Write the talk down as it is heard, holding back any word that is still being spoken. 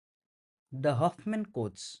The Huffman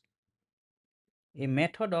codes, a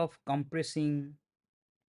method of compressing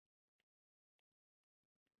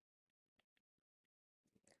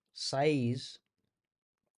size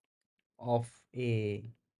of a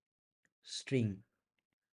string.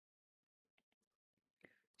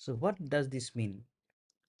 So what does this mean?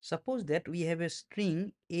 Suppose that we have a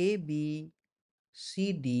string A, B,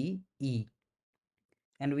 C, D, E,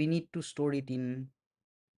 and we need to store it in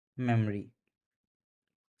memory,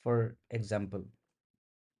 for example.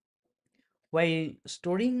 While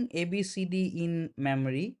storing A, B, C, D in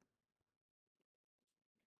memory,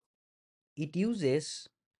 it uses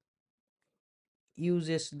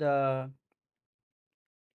the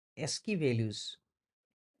ASCII values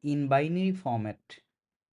in binary format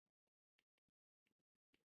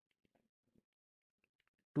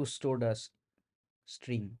to store the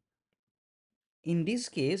string. In this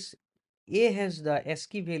case, A has the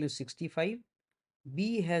ASCII value 65,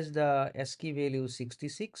 B has the ASCII value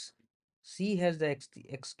 66, C has the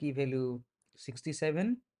ASCII value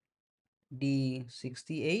 67, D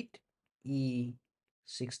 68, E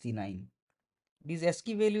 69. These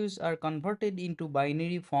ASCII values are converted into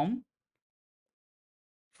binary form.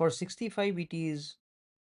 For 65 it is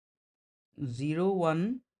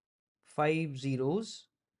 01 5 zeros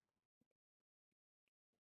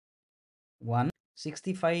 1.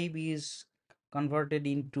 65 is converted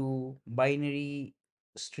into binary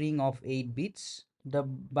string of 8 bits. The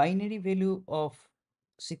binary value of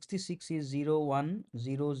 66 is 01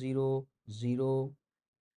 0 0 0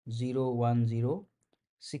 0 1 0.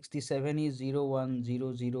 67 is 01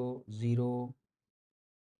 0 0 0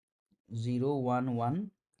 0 1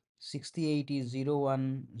 1. 68 is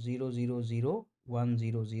 01 0 0 0 1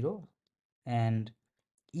 0 0, and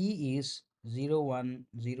E is 01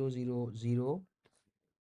 0 0 0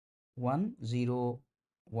 1 0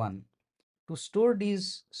 1. To store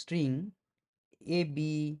this string A,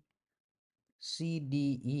 B, C,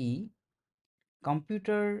 D, E,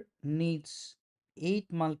 computer needs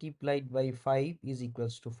 8 multiplied by 5 is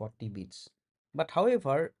equals to 40 bits. But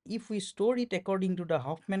however, if we store it according to the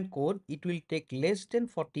Huffman code, it will take less than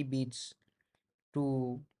 40 bits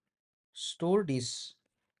to store this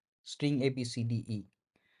string A, B, C, D, E.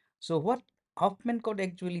 So what Huffman code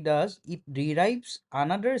actually does, it derives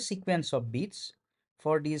another sequence of bits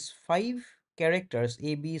for these 5 characters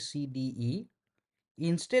A, B, C, D, E.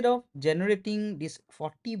 Instead of generating this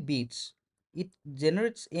 40 bits, it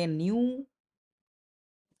generates a new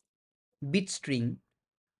bit string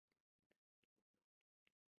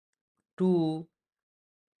to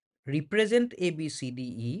represent A, B, C, D,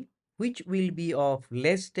 E, which will be of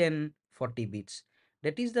less than 40 bits.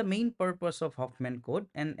 That is the main purpose of Huffman code,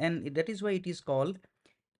 and that is why it is called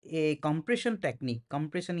a compression technique.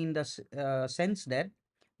 Compression in the sense that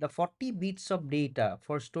the 40 bits of data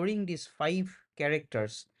for storing these 5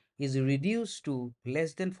 characters is reduced to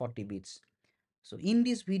less than 40 bits. So in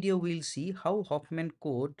this video, we'll see how Huffman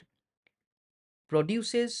code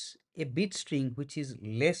produces a bit string which is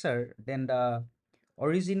lesser than the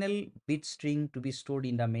original bit string to be stored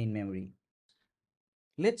in the main memory.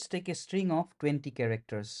 Let's take a string of 20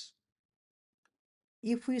 characters.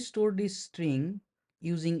 If we store this string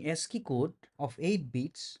using ASCII code of 8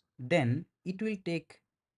 bits, then it will take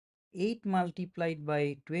 8 multiplied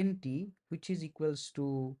by 20, which is equals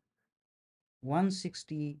to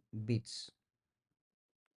 160 bits.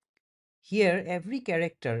 Here every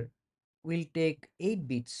character will take 8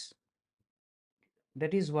 bits.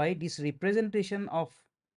 That is why this representation of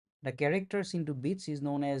the characters into bits is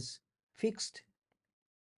known as fixed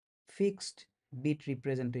bit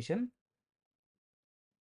representation.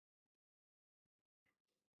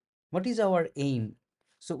 What is our aim?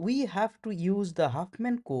 So we have to use the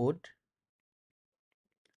Huffman code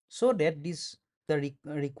so that the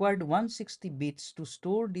required 160 bits to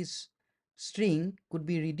store this string could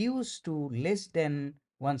be reduced to less than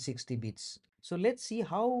 160 bits. So let's see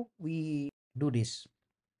how we do this.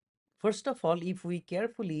 First of all, if we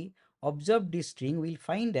carefully observe this string, we'll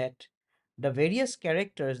find that the various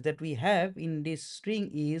characters that we have in this string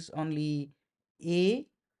is only A,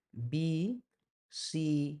 B,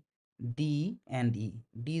 C, D, and E.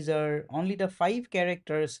 These are only the 5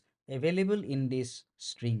 characters available in this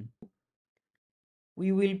string.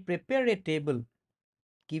 We will prepare a table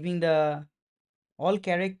giving the all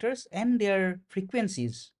characters and their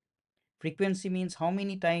frequencies. Frequency means how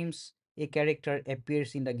many times a character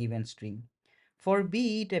appears in the given string. For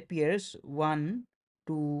B, it appears 1,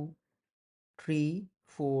 2, 3,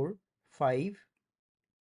 4, 5,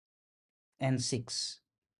 and 6.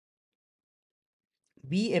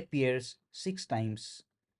 B appears 6 times.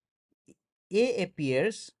 A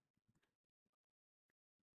appears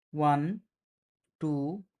 1,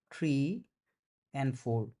 2, 3 and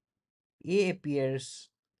 4. A appears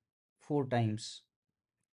 4 times.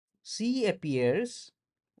 C appears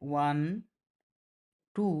 1,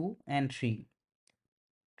 2 and 3.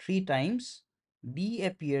 3 times. D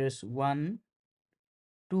appears 1,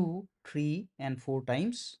 2, 3 and 4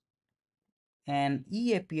 times. And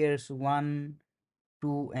E appears 1,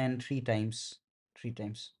 2 and 3 times. 3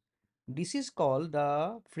 times. This is called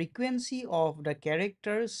the frequency of the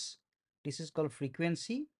characters. This is called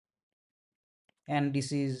frequency, and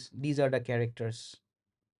these are the characters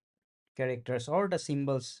or the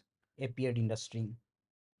symbols appeared in the string.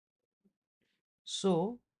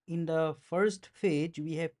 So in the first phase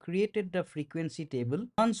we have created the frequency table.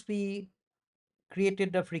 Once we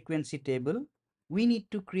created the frequency table, we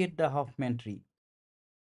need to create the Huffman tree.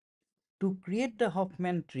 To create the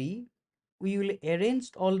Huffman tree, we will arrange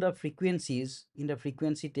all the frequencies in the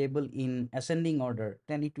frequency table in ascending order.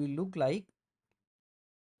 Then it will look like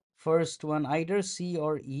first one either C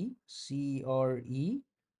or E, C or E,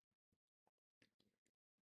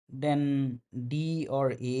 then D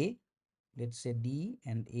or A, let's say D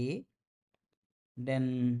and A,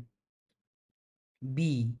 then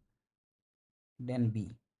B, then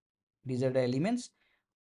B. These are the elements.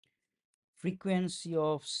 Frequency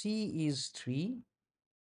of C is 3,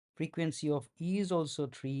 frequency of E is also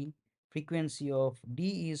 3, frequency of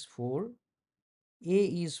D is 4, A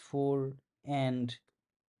is 4 and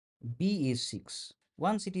B is 6.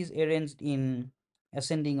 Once it is arranged in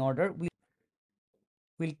ascending order,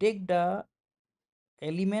 we'll take the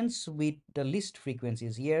elements with the least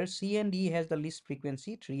frequencies. Here C and E has the least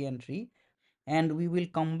frequency 3 and 3, and we will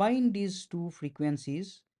combine these two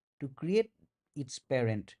frequencies to create its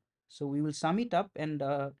parent. So we will sum it up and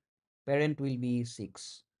the parent will be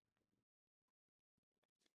 6.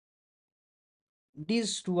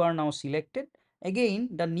 These two are now selected. Again,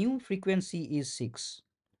 the new frequency is 6.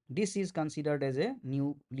 This is considered as a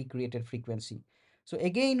newly created frequency. So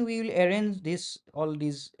again, we will arrange all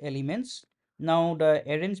these elements. Now the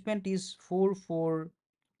arrangement is 4, 4,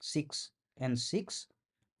 6 and 6.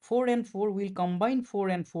 4 and 4 will combine 4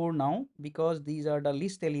 and 4 now because these are the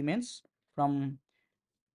least elements from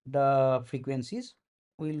the frequencies.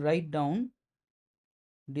 We will write down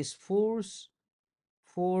this 4,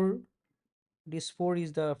 this 4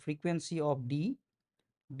 is the frequency of D,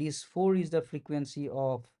 this 4 is the frequency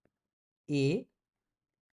of A,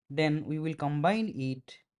 then we will combine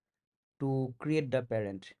it to create the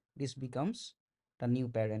parent. This becomes the new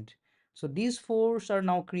parent. So these 4s are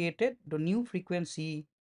now created. The new frequency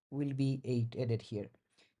will be 8 added here.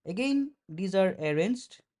 Again, these are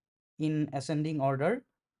arranged in ascending order.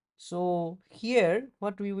 So here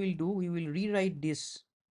what we will do, we will rewrite this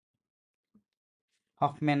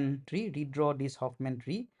Huffman tree, redraw this Huffman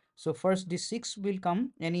tree. So first this 6 will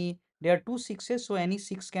come, there are two 6s, so any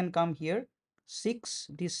 6 can come here. 6,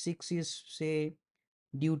 this 6 is say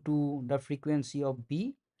due to the frequency of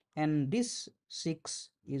B, and this 6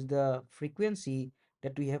 is the frequency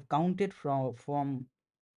that we have counted from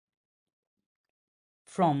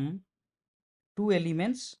two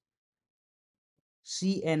elements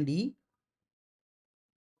C and E,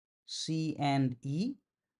 C and E.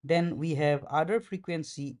 Then we have other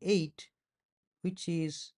frequency 8, which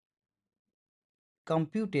is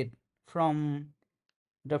computed from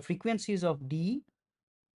the frequencies of D,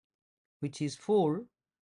 which is 4,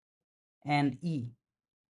 and E,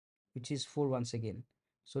 which is 4 once again.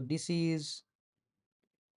 So this is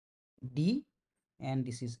D and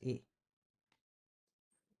this is A.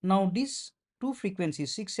 Now these two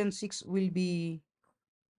frequencies 6 and 6 will be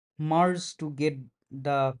merged to get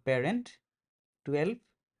the parent 12.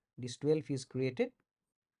 This 12 is created.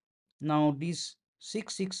 Now these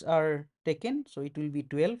 6 6 are taken, so it will be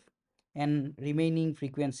 12, and remaining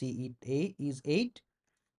frequency A is 8.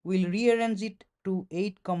 We'll rearrange it to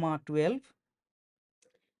 8 comma 12.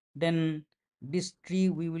 Then this tree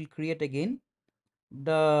we will create again.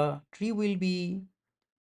 The tree will be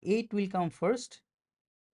 8 will come first.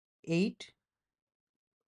 8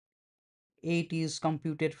 is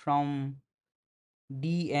computed from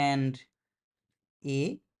D and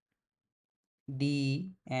A,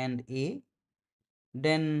 D and A.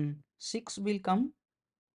 Then 6 will come.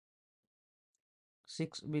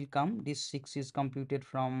 6 will come. This 6 is computed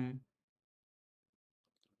from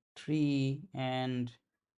 3 and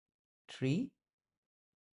 3.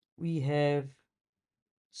 We have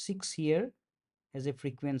 6 here as a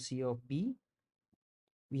frequency of B.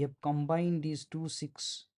 We have combined these two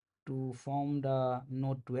 6 to form the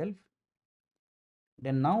node 12.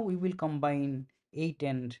 Then now we will combine 8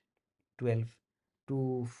 and 12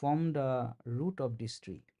 to form the root of this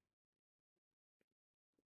tree.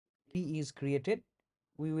 tree is created,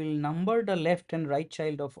 we will number the left and right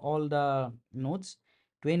child of all the nodes.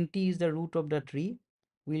 20 is the root of the tree.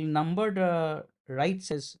 We'll number the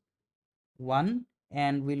right as 1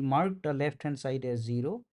 and we'll mark the left hand side as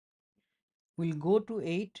 0. We'll go to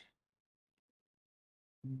 8.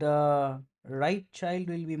 The right child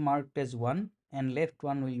will be marked as 1 and left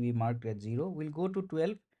one will be marked as 0. We'll go to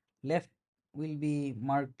 12. Left will be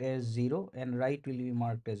marked as 0 and right will be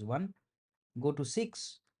marked as 1. Go to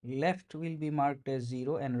 6. Left will be marked as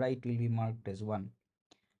 0 and right will be marked as 1.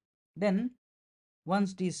 Then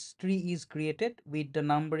once this tree is created with the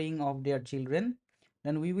numbering of their children,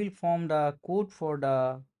 then we will form the code for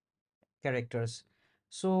the characters.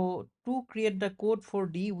 So to create the code for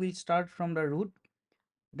D, we'll start from the root.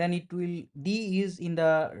 Then it will, D is in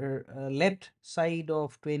the left side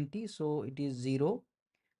of 20, so it is 0.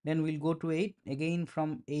 Then we'll go to 8. Again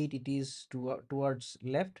from 8 it is towards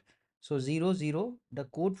left. So 0, 0. The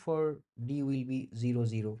code for D will be 0,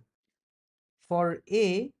 0. For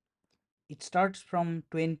A, it starts from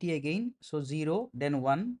 20 again, so 0 then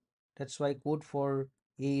 1. That's why code for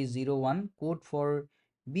A is 0, 1. Code for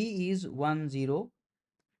B is 1, 0,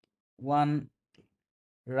 1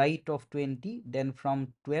 right of 20. Then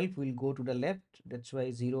from 12 we'll go to the left, that's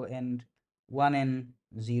why 0 and 1 and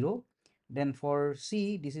 0. Then for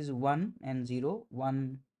C, this is 1 and 0,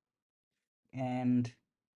 1 and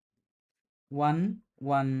 1,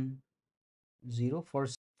 1, 0.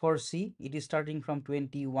 For C, it is starting from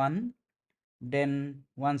 21, then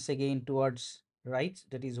once again towards right,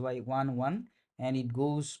 that is why 1, 1, and it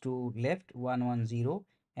goes to left 1, 1, 0.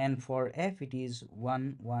 And for F it is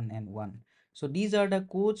 1, 1 and 1. So these are the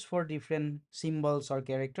codes for different symbols or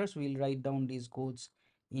characters. We'll write down these codes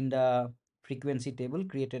in the frequency table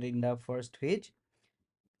created in the first page.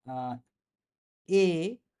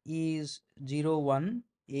 A is 0, 1,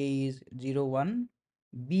 A is 0, 1,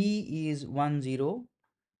 B is 1, 0,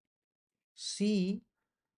 C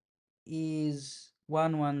is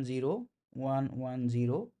 1, 1, 0, 1, 1,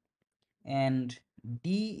 0, and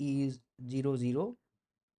D is 0, 0,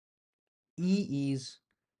 E is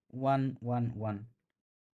 1, 1, 1.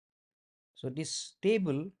 So this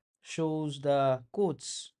table shows the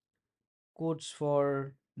codes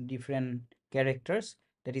for different characters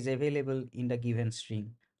that is available in the given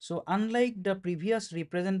string. So unlike the previous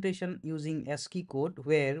representation using ASCII code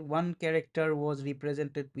where one character was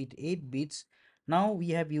represented with 8 bits, now we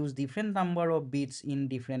have used different number of bits in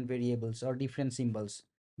different variables or different symbols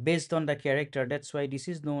based on the character. That's why this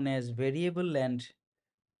is known as variable length.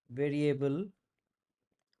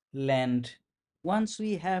 Once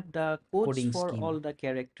we have the codes for all the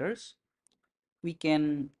characters, we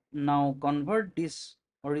can now convert this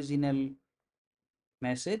original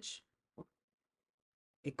message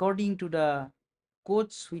according to the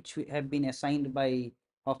codes which we have been assigned by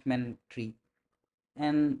Huffman tree.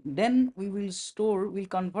 And then we'll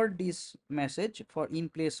convert this message. For in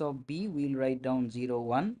place of B, we'll write down 0,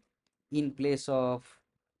 1. In place of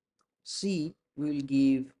C, we'll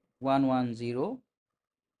give 1, 1, 0.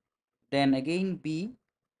 Then again B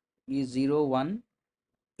is 0, 1.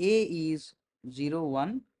 A is 0,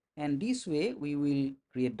 1. And this way we will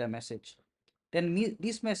create the message. Then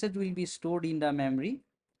this message will be stored in the memory.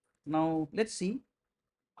 Now let's see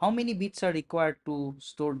how many bits are required to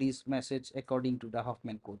store this message according to the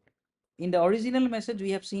Huffman code. In the original message,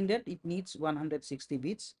 we have seen that it needs 160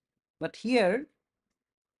 bits, but here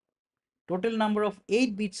total number of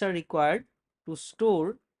 8 bits are required to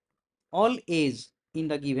store all A's in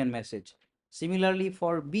the given message. Similarly,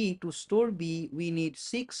 for B, to store B, we need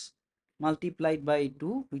 6 multiplied by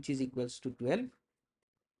 2, which is equals to 12.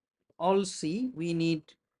 All C, we need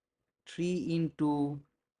 3 into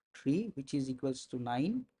 3, which is equals to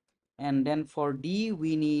 9. And then for D,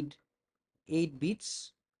 we need 8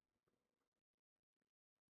 bits,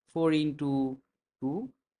 4 into 2,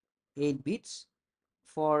 8 bits.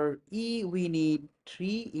 For E, we need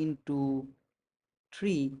 3 into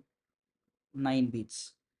 3, 9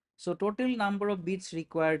 bits. So total number of bits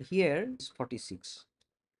required here is 46.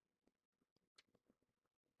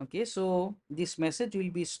 Okay, so this message will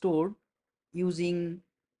be stored using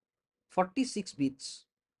 46 bits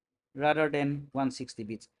rather than 160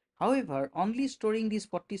 bits. However, only storing these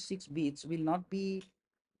 46 bits will not be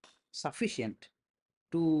sufficient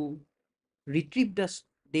to retrieve the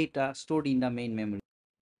data stored in the main memory.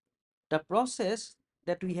 The process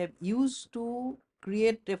that we have used to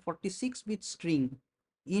create a 46-bit string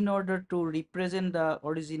in order to represent the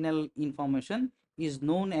original information is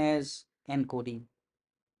known as encoding.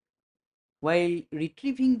 While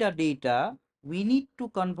retrieving the data, we need to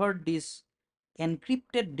convert this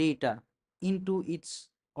encrypted data into its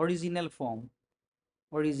original form.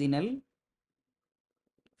 original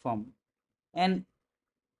form. And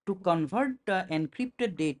to convert the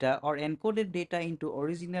encrypted data or encoded data into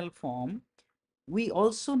original form, we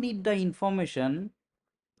also need the information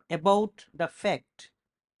about the fact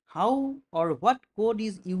how or what code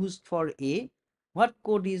is used for A, what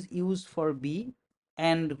code is used for B,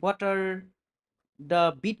 and what are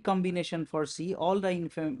the bit combination for C. All the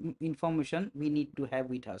information we need to have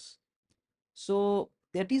with us. So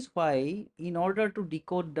that is why in order to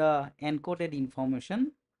decode the encoded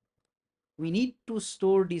information, we need to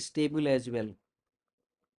store this table as well.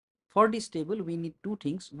 For this table, we need two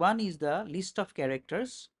things. One is the list of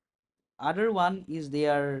characters. Other one is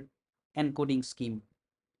their encoding scheme.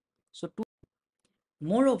 So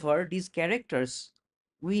moreover, these characters,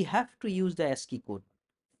 we have to use the ASCII code.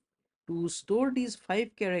 To store these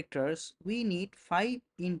 5 characters, we need 5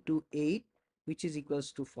 into 8, which is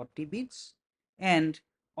equals to 40 bits. And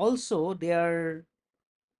also their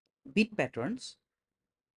bit patterns.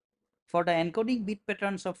 For the encoding bit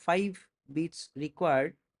patterns of 5 bits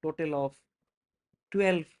required total of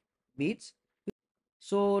 12 bits.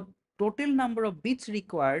 So total number of bits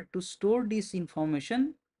required to store this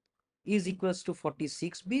information is equals to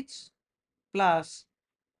 46 bits plus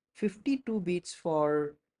 52 bits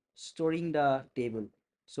for storing the table.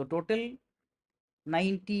 So total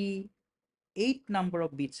 98 number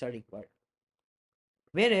of bits are required.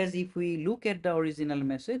 Whereas if we look at the original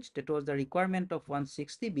message, that was the requirement of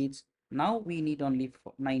 160 bits. Now we need only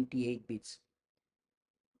 98 bits.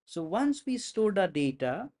 So once we store the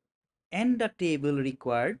data and the table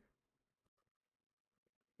required,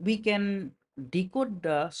 we can decode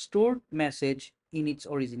the stored message in its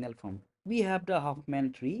original form. We have the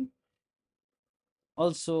Huffman tree,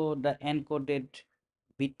 also the encoded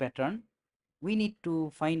bit pattern. We need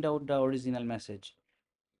to find out the original message.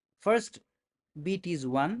 First bit is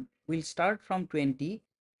 1. We'll start from 20.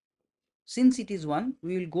 Since it is 1,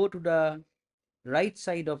 we will go to the right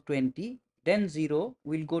side of 20, then 0,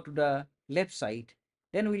 we'll go to the left side,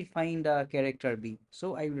 then we'll find the character B.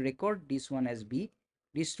 So I will record this one as B.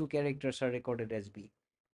 These two characters are recorded as B.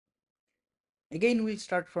 Again, we'll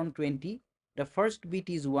start from 20. The first bit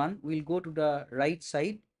is 1, we'll go to the right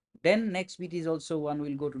side. Then next bit is also 1,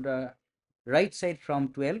 we'll go to the right side from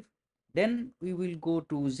 12. Then we will go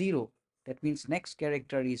to 0. That means next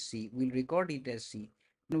character is C. We'll record it as C.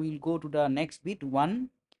 Then we'll go to the next bit 1.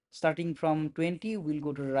 Starting from 20, we'll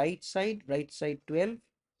go to the right side 12.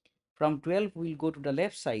 From 12, we'll go to the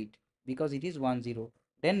left side because it is 1, 0.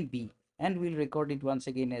 Then B. And we'll record it once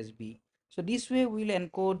again as B. So this way we'll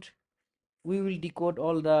encode, we will decode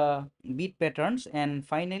all the bit patterns, and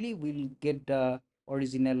finally we'll get the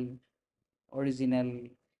original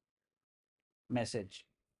message.